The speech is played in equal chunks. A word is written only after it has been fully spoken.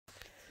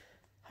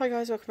Hi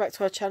guys, welcome back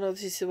to our channel.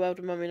 This is the World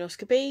of Mummy and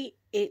Oscar B.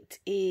 It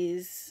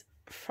is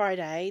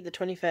Friday, the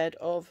 23rd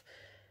of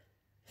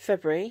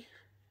February,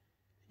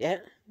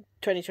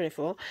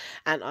 2024,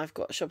 and I've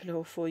got a shopping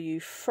haul for you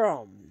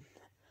from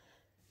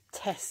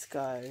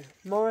Tesco,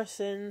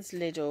 Morrisons,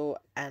 Lidl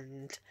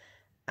and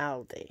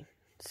Aldi.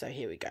 So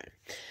here we go.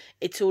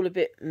 It's all a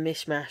bit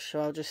mishmash,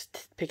 so I'll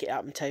just pick it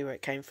up and tell you where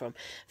it came from.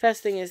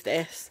 First thing is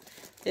this.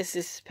 This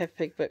is Peppa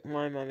Pig book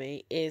My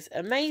Mummy is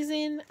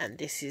Amazing, and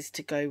this is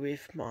to go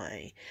with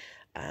my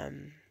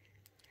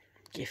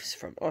gifts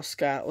from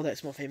Oscar. Although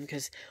it's more for him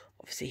because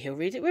obviously he'll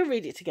read it. We'll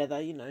read it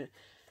together, you know.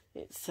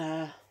 It's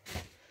a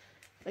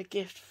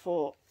gift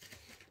for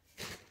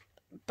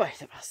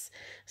both of us.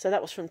 So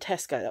that was from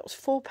Tesco. That was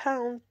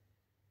 £4.25.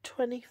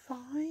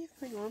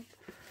 Hang on.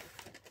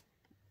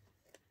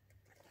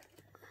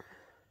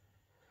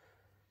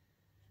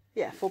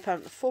 Yeah,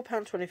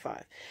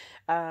 £4.25.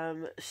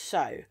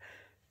 So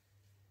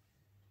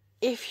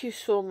if you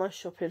saw my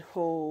shopping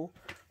haul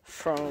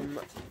from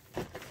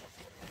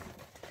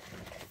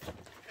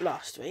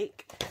last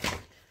week,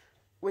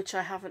 which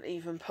I haven't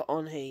even put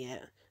on here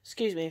yet.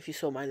 Excuse me if you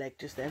saw my leg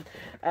just then.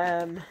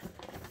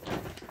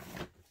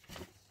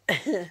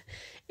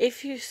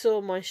 If you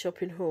saw my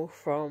shopping haul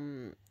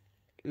from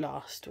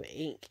last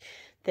week,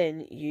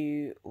 then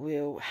you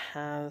will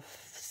have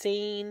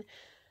seen...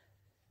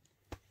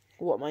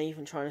 What am I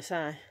even trying to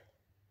say?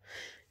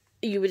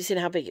 You would have seen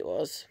how big it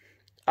was.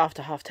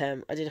 After half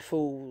term, I did a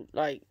full,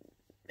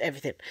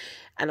 everything.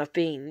 And I've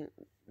been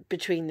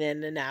between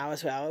then and now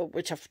as well,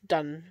 which I've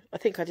done. I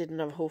think I did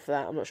another haul for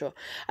that, I'm not sure.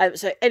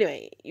 So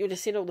anyway, you would have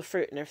seen all the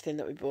fruit and everything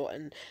that we bought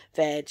and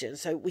veg. And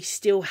so we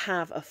still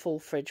have a full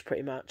fridge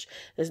pretty much.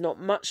 There's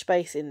not much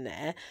space in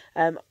there.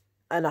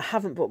 And I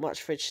haven't bought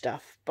much fridge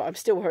stuff, but I'm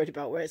still worried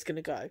about where it's going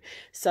to go.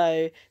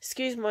 So,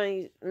 excuse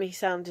me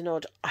sounding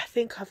odd. I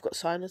think I've got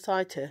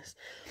sinusitis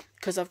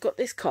because I've got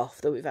this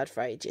cough that we've had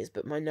for ages,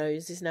 but my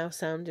nose is now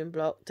sounding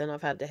blocked and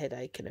I've had the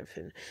headache and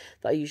everything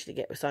that I usually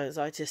get with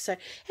sinusitis. So,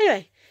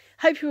 anyway,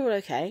 hope you're all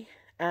okay,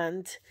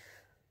 and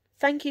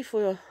thank you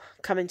for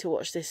coming to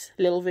watch this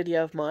little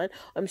video of mine.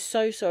 I'm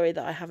so sorry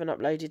that I haven't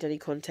uploaded any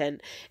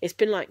content. It's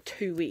been like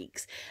 2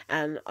 weeks,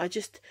 and I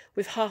just,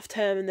 with half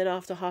term and then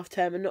after half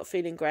term and not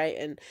feeling great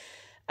and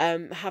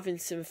having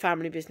some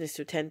family business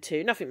to attend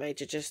to, nothing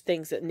major, just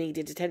things that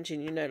needed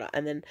attention, you know,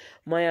 and then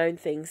my own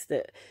things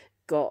that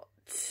got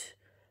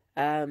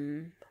not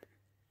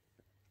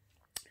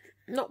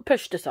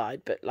pushed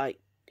aside, but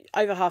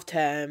over half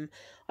term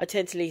I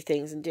tend to leave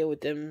things and deal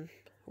with them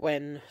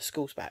when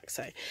school's back.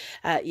 So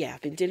yeah,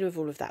 I've been dealing with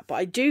all of that, but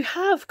I do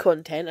have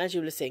content, as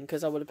you'll have seen,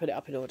 because I want to put it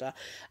up in order.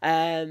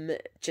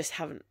 Just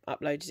haven't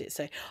uploaded it,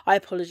 so I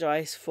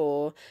apologise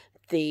for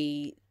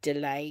the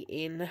delay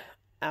in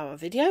our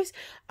videos.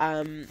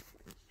 I'm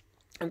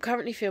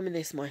currently filming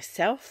this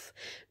myself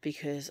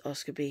because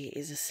Oscar B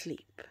is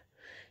asleep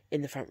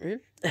in the front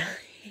room.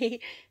 he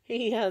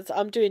has,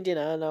 I'm doing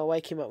dinner and I'll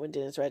wake him up when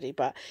dinner's ready,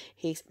 but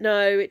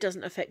no, it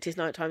doesn't affect his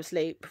nighttime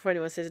sleep, before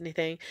anyone says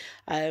anything.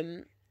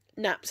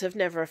 Naps have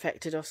never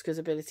affected Oscar's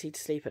ability to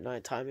sleep at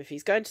night time. If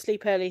he's going to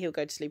sleep early, he'll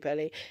go to sleep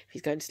early. If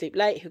he's going to sleep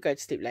late, he'll go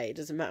to sleep late. It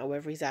doesn't matter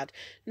whether he's had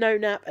no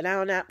nap, an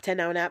hour nap,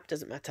 10-hour nap,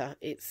 doesn't matter.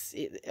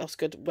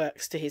 Oscar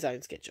works to his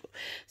own schedule.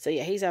 So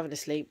yeah, he's having a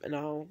sleep and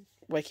I'll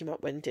wake him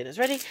up when dinner's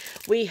ready.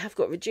 We have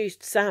got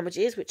reduced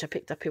sandwiches, which I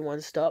picked up in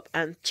one stop,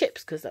 and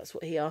chips, because that's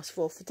what he asked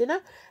for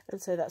dinner.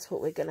 And so that's what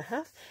we're going to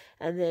have.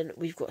 And then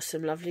we've got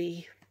some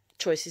lovely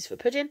choices for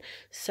pudding,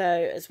 so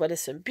as well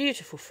as some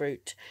beautiful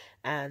fruit.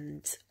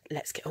 And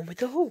let's get on with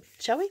the haul,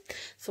 shall we?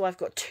 So I've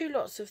got 2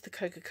 lots of the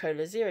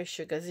Coca-Cola, 0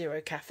 sugar, 0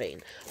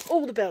 caffeine.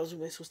 All the bells and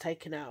whistles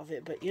taken out of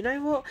it, but you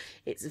know what?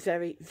 It's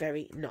very,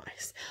 very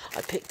nice.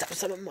 I picked up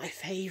some of my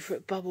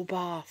favourite bubble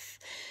bath.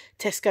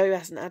 Tesco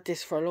hasn't had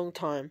this for a long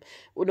time.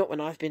 Well, not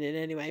when I've been in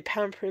anyway.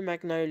 Pampering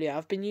Magnolia.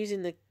 I've been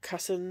using the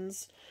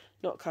Cussons,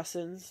 not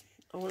Cussons.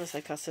 I want to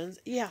say Cussons.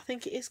 Yeah, I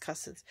think it is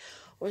Cussons.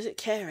 Or is it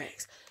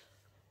Carex?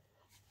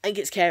 I think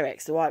it's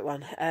Carex, the white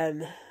one.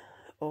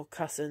 Or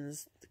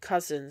Cousins,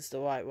 the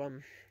white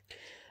one,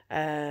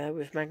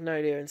 with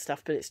Magnolia and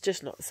stuff, but it's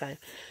just not the same.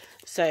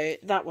 So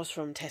that was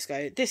from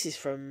Tesco. This is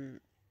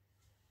from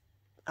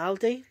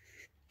Aldi.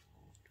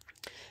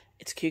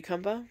 It's a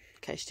cucumber, in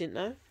case you didn't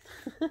know.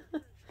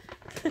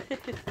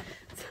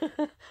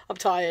 I'm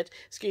tired.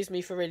 Excuse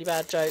me for really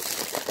bad jokes.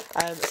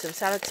 Some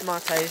salad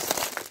tomatoes.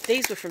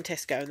 These were from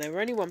Tesco and they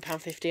were only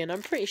 £1.50, and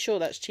I'm pretty sure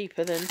that's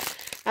cheaper than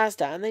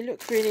Asda, and they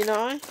look really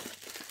nice.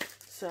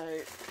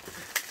 So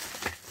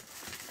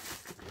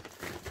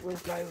we'll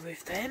go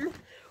with them.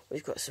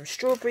 We've got some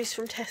strawberries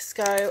from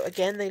Tesco.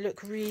 Again, they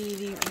look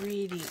really,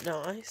 really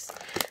nice.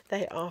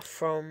 They are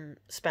from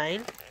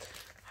Spain.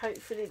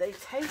 Hopefully they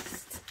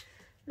taste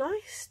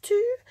nice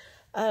too.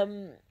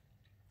 Where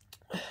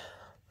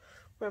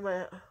am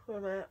I at?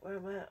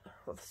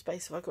 What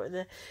space have I got in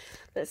there?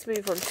 Let's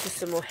move on to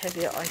some more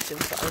heavier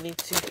items that I need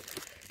to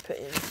put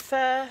in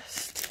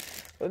first.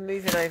 We're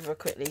moving over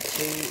quickly to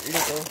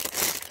Lidl.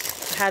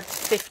 I had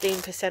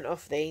 15%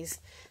 off these,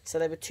 so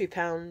they were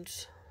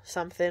 £2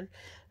 something.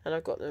 and I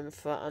got them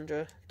for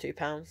under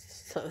 £2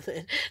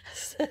 something.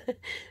 So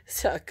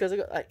because I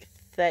got like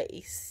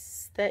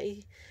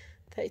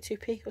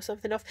 32p or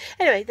something off.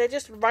 Anyway, they're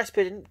just rice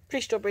pudding,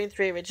 3 strawberry and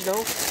 3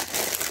 original.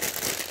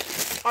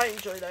 I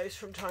enjoy those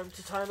from time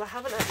to time. I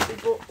haven't actually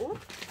bought... Oh,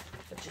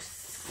 I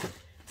just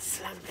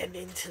slammed them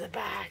into the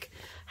bag.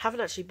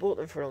 Haven't actually bought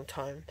them for a long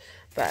time,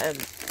 but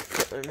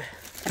got them.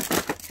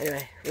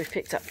 Anyway, we've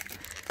picked up...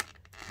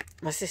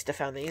 My sister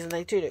found these, and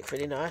they do look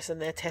really nice,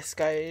 and they're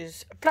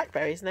Tesco's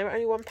blackberries, and they were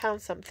only £1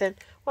 something.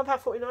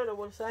 £1.49, I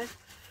want to say.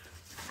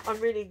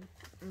 I'm really,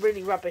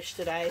 really rubbish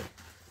today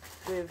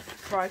with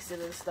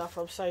pricing and stuff.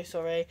 I'm so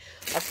sorry.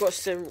 I've got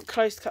some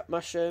closed cut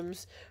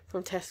mushrooms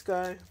from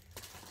Tesco.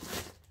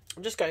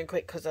 I'm just going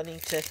quick because I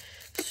need to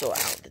sort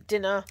out the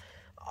dinner.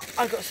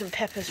 I got some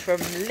peppers from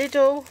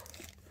Lidl.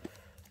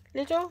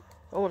 Lidl?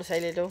 I want to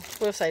say Lidl.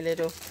 We'll say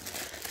Lidl.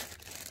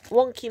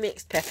 Wonky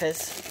mixed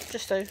peppers.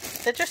 Just so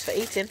they're just for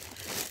eating.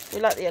 We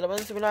like the yellow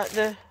ones and we like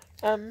the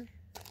red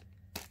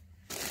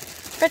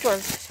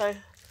ones. So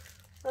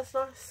that's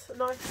nice.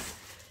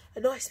 A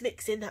nice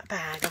mix in that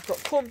bag. I've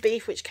got corned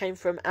beef, which came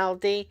from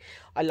Aldi.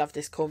 I love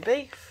this corned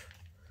beef.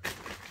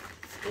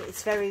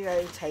 It's very,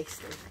 very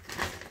tasty.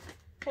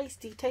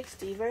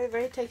 Tasty, very,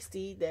 very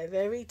tasty. They're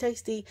very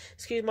tasty.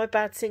 Excuse my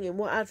bad singing.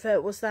 What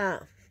advert was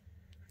that?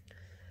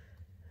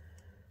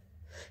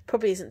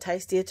 Probably isn't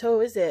tasty at all,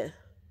 is it?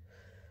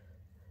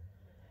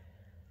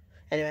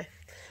 Anyway,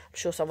 I'm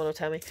sure someone will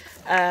tell me.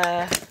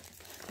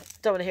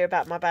 Don't want to hear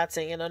about my bad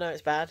singing. I know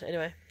it's bad.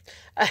 Anyway.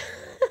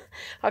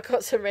 I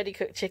got some ready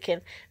cooked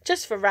chicken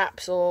just for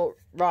wraps or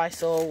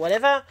rice or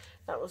whatever.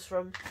 That was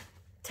from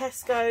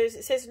Tesco's.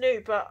 It says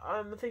new, but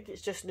I think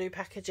it's just new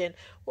packaging.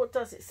 What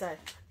does it say?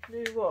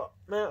 New what?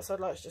 My outside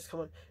lights just come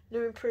on.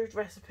 New improved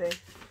recipe.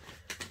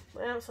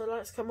 My outside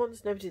lights come on.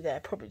 There's nobody there.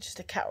 Probably just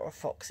a cat or a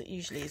fox. It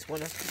usually is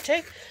one of the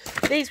two.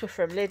 These were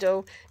from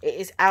Lidl. It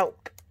is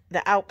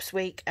the Alps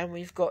week, and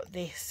we've got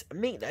this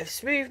meatloaf,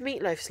 smooth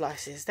meatloaf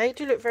slices. They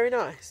do look very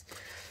nice.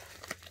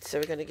 So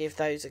we're going to give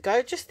those a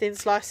go, just thin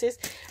slices.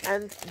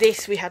 And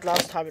this we had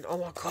last time, and oh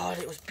my god,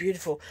 it was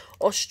beautiful.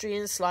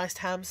 Austrian sliced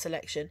ham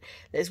selection.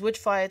 There's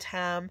wood-fired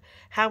ham,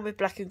 ham with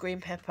black and green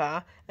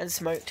pepper, and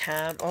smoked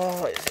ham.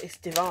 Oh, it's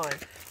divine,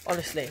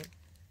 honestly.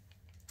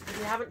 If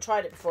you haven't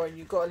tried it before and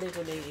you've got a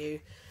Lidl near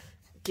you,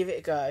 give it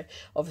a go.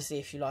 Obviously,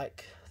 if you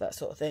like that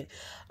sort of thing.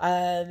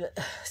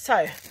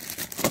 So,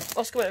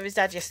 Oscar went with his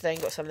dad yesterday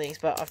and got some of these,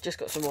 but I've just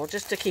got some more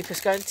just to keep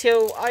us going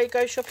till I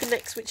go shopping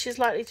next, which is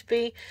likely to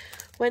be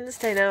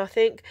Wednesday now, I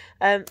think.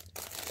 A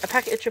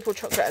packet of triple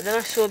chocolate, and then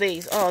I saw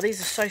these. Oh, these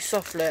are so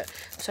soft, look.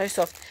 So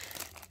soft.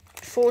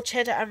 4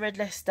 cheddar and red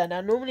Leicester.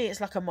 Now, normally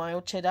it's like a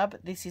mild cheddar,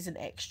 but this is an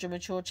extra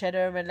mature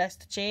cheddar and red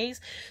Leicester cheese.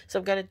 So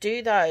I'm going to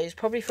do those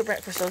probably for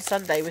breakfast on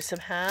Sunday with some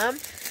ham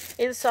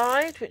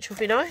inside, which will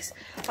be nice.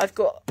 I've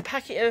got a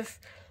packet of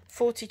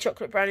 40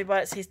 chocolate brownie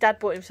bites. His dad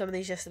bought him some of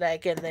these yesterday.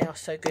 Again, they are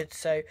so good,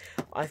 so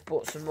I've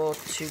bought some more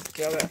to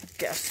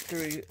get us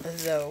through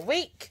the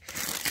week.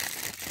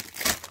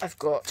 I've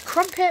got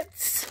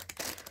crumpets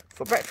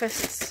for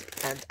breakfast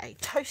and a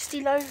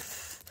toasty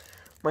loaf.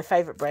 My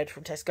favourite bread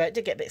from Tesco. It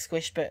did get a bit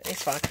squished, but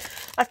it's fine.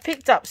 I've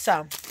picked up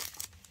some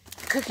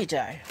cookie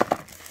dough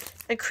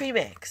and cream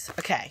eggs.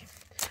 Okay,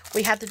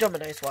 we had the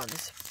Domino's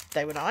ones.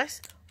 They were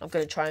nice. I'm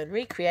going to try and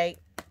recreate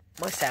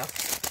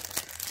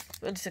myself.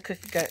 When does the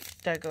cookie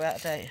dough go out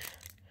of date?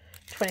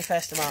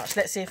 21st of March.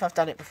 Let's see if I've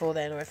done it before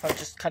then or if I've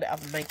just cut it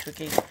up and made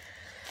cookies.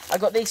 I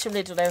got these from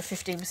Lidl. They were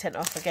 15%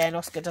 off again.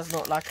 Oscar does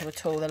not like them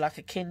at all. They're like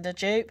a Kinder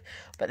dupe,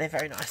 but they're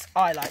very nice.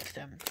 I like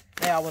them.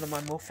 They are one of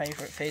my more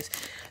favourite foods.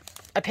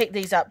 I picked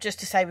these up just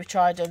to say we've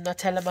tried them.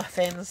 Nutella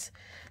muffins.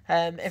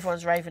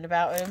 Everyone's raving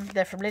about them.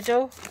 They're from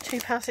Lidl.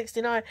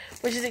 £2.69,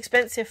 which is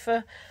expensive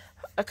for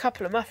a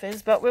couple of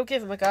muffins, but we'll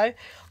give them a go.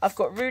 I've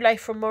got roulette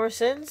from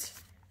Morrisons.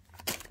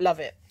 Love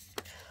it.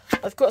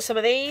 I've got some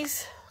of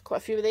these. Quite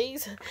a few of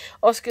these.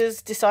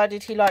 Oscar's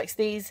decided he likes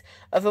these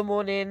of a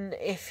morning.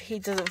 If he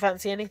doesn't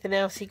fancy anything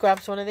else, he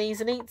grabs one of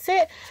these and eats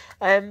it.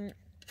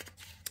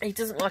 He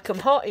doesn't like them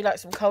hot. He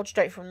likes them cold,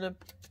 straight from the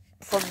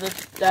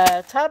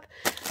tub,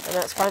 and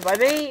that's fine by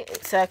me.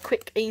 It's a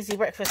quick, easy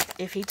breakfast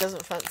if he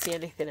doesn't fancy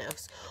anything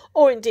else,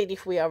 or indeed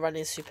if we are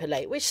running super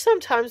late, which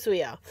sometimes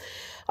we are.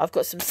 I've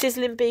got some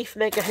sizzling beef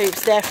mega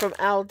hoops. They're from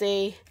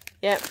Aldi.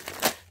 Yep,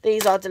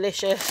 these are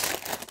delicious.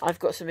 I've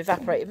got some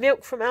evaporated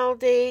milk from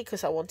Aldi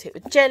because I want it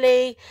with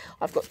jelly.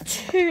 I've got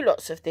 2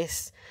 lots of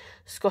this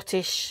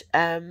Scottish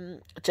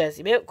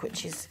Jersey milk,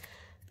 which is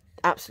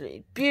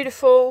absolutely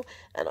beautiful.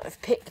 And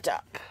I've picked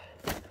up,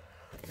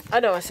 I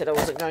know I said I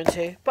wasn't going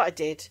to, but I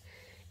did,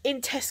 in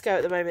Tesco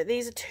at the moment.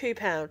 These are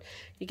 £2.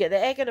 You get the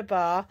egg and a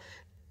bar,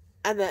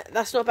 and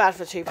that's not bad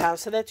for £2,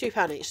 so they're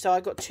 £2 each. So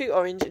I got 2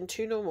 orange and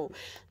 2 normal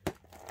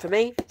for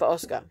me, for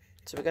Oscar.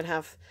 So we're going to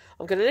have,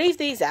 I'm going to leave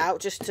these out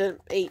just to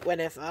eat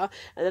whenever,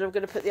 and then I'm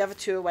going to put the other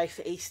 2 away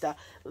for Easter.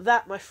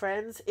 That, my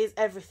friends, is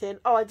everything.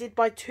 Oh, I did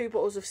buy 2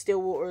 bottles of still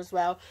water as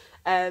well,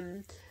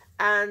 and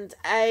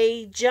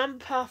a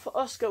jumper for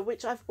Oscar,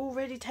 which I've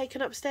already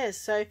taken upstairs.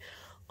 So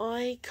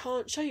I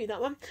can't show you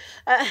that one.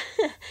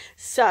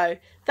 So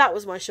that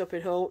was my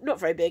shopping haul. Not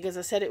very big, as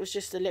I said. It was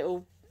just a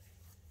little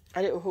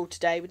haul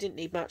today. We didn't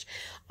need much.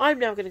 I'm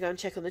now going to go and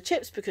check on the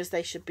chips because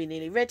they should be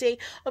nearly ready.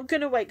 I'm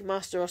going to wake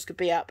Master Oscar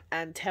B up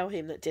and tell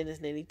him that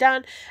dinner's nearly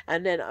done,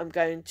 and then I'm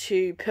going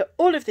to put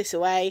all of this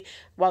away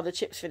while the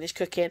chips finish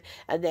cooking,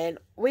 and then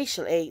we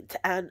shall eat,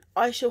 and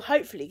I shall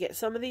hopefully get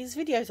some of these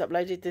videos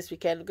uploaded this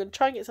weekend. I'm going to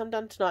try and get some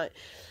done tonight.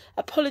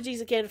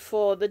 Apologies again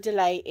for the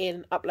delay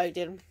in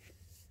uploading.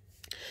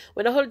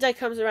 When a holiday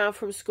comes around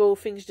from school,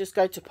 things just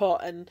go to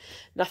pot and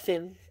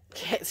nothing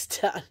gets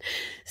done.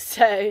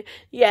 So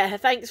yeah,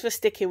 thanks for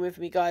sticking with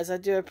me, guys. I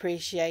do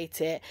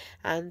appreciate it,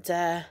 and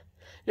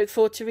look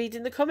forward to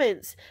reading the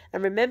comments.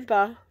 And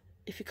remember,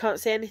 if you can't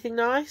say anything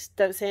nice,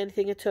 don't say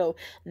anything at all.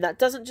 And that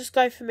doesn't just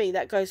go for me,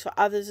 that goes for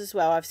others as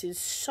well. I've seen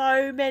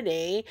so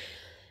many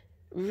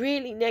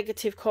really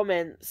negative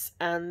comments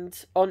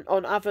and on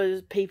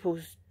other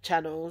people's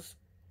channels,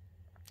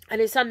 and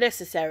it's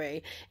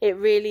unnecessary. It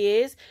really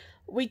is.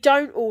 We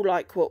don't all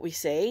like what we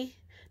see.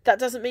 That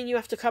doesn't mean you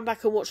have to come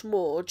back and watch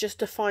more just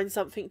to find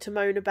something to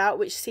moan about,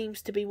 which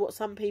seems to be what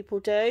some people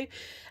do.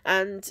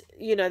 And,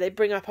 you know, they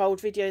bring up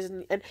old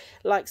videos and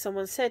like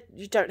someone said,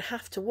 you don't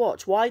have to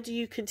watch. Why do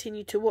you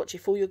continue to watch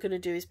if all you're going to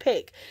do is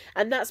pick?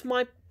 And that's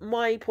my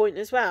point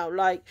as well.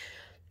 Like,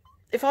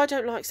 if I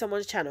don't like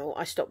someone's channel,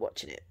 I stop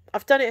watching it.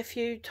 I've done it a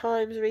few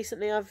times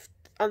recently. I've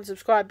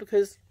unsubscribed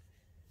because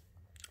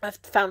I've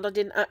found I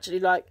didn't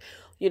actually like,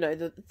 you know,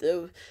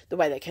 the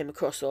way they came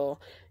across, or,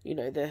 you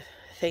know, the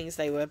things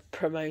they were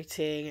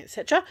promoting,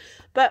 etc.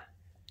 But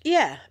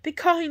yeah, be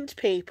kind,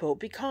 people,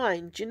 be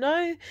kind. You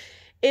know,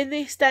 in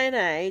this day and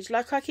age,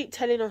 like I keep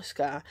telling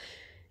Oscar,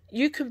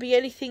 you can be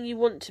anything you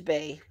want to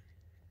be,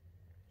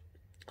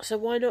 so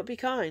why not be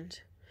kind?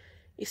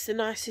 It's the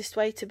nicest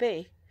way to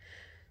be.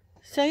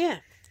 So yeah,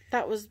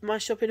 that was my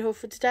shopping haul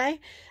for today,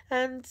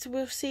 and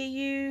we'll see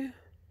you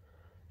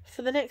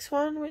for the next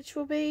one, which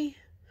will be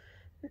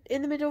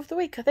in the middle of the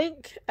week, I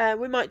think.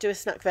 We might do a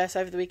snack verse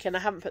over the weekend. I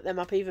haven't put them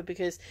up either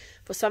because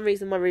for some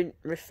reason my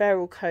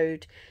referral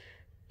code,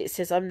 it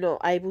says I'm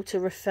not able to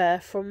refer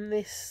from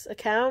this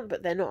account,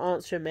 but they're not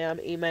answering me. I'm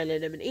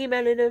emailing them and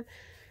emailing them.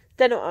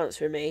 They're not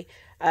answering me.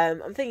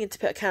 I'm thinking to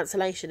put a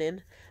cancellation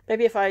in.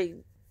 Maybe if I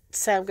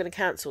say I'm going to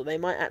cancel, they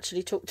might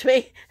actually talk to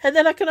me, and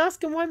then I can ask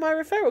them why my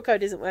referral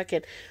code isn't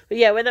working. But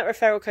yeah, when that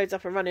referral code's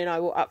up and running, I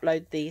will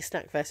upload the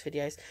snack verse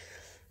videos.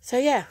 So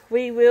yeah,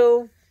 we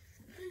will...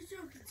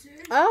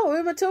 Oh, who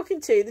am I talking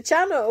to? The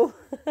channel.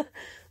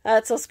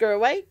 That's Oscar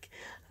awake.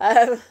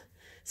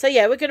 So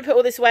yeah, we're going to put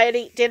all this away and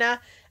eat dinner,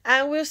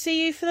 and we'll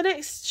see you for the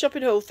next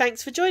shopping haul.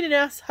 Thanks for joining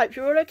us. Hope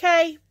you're all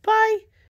okay. Bye.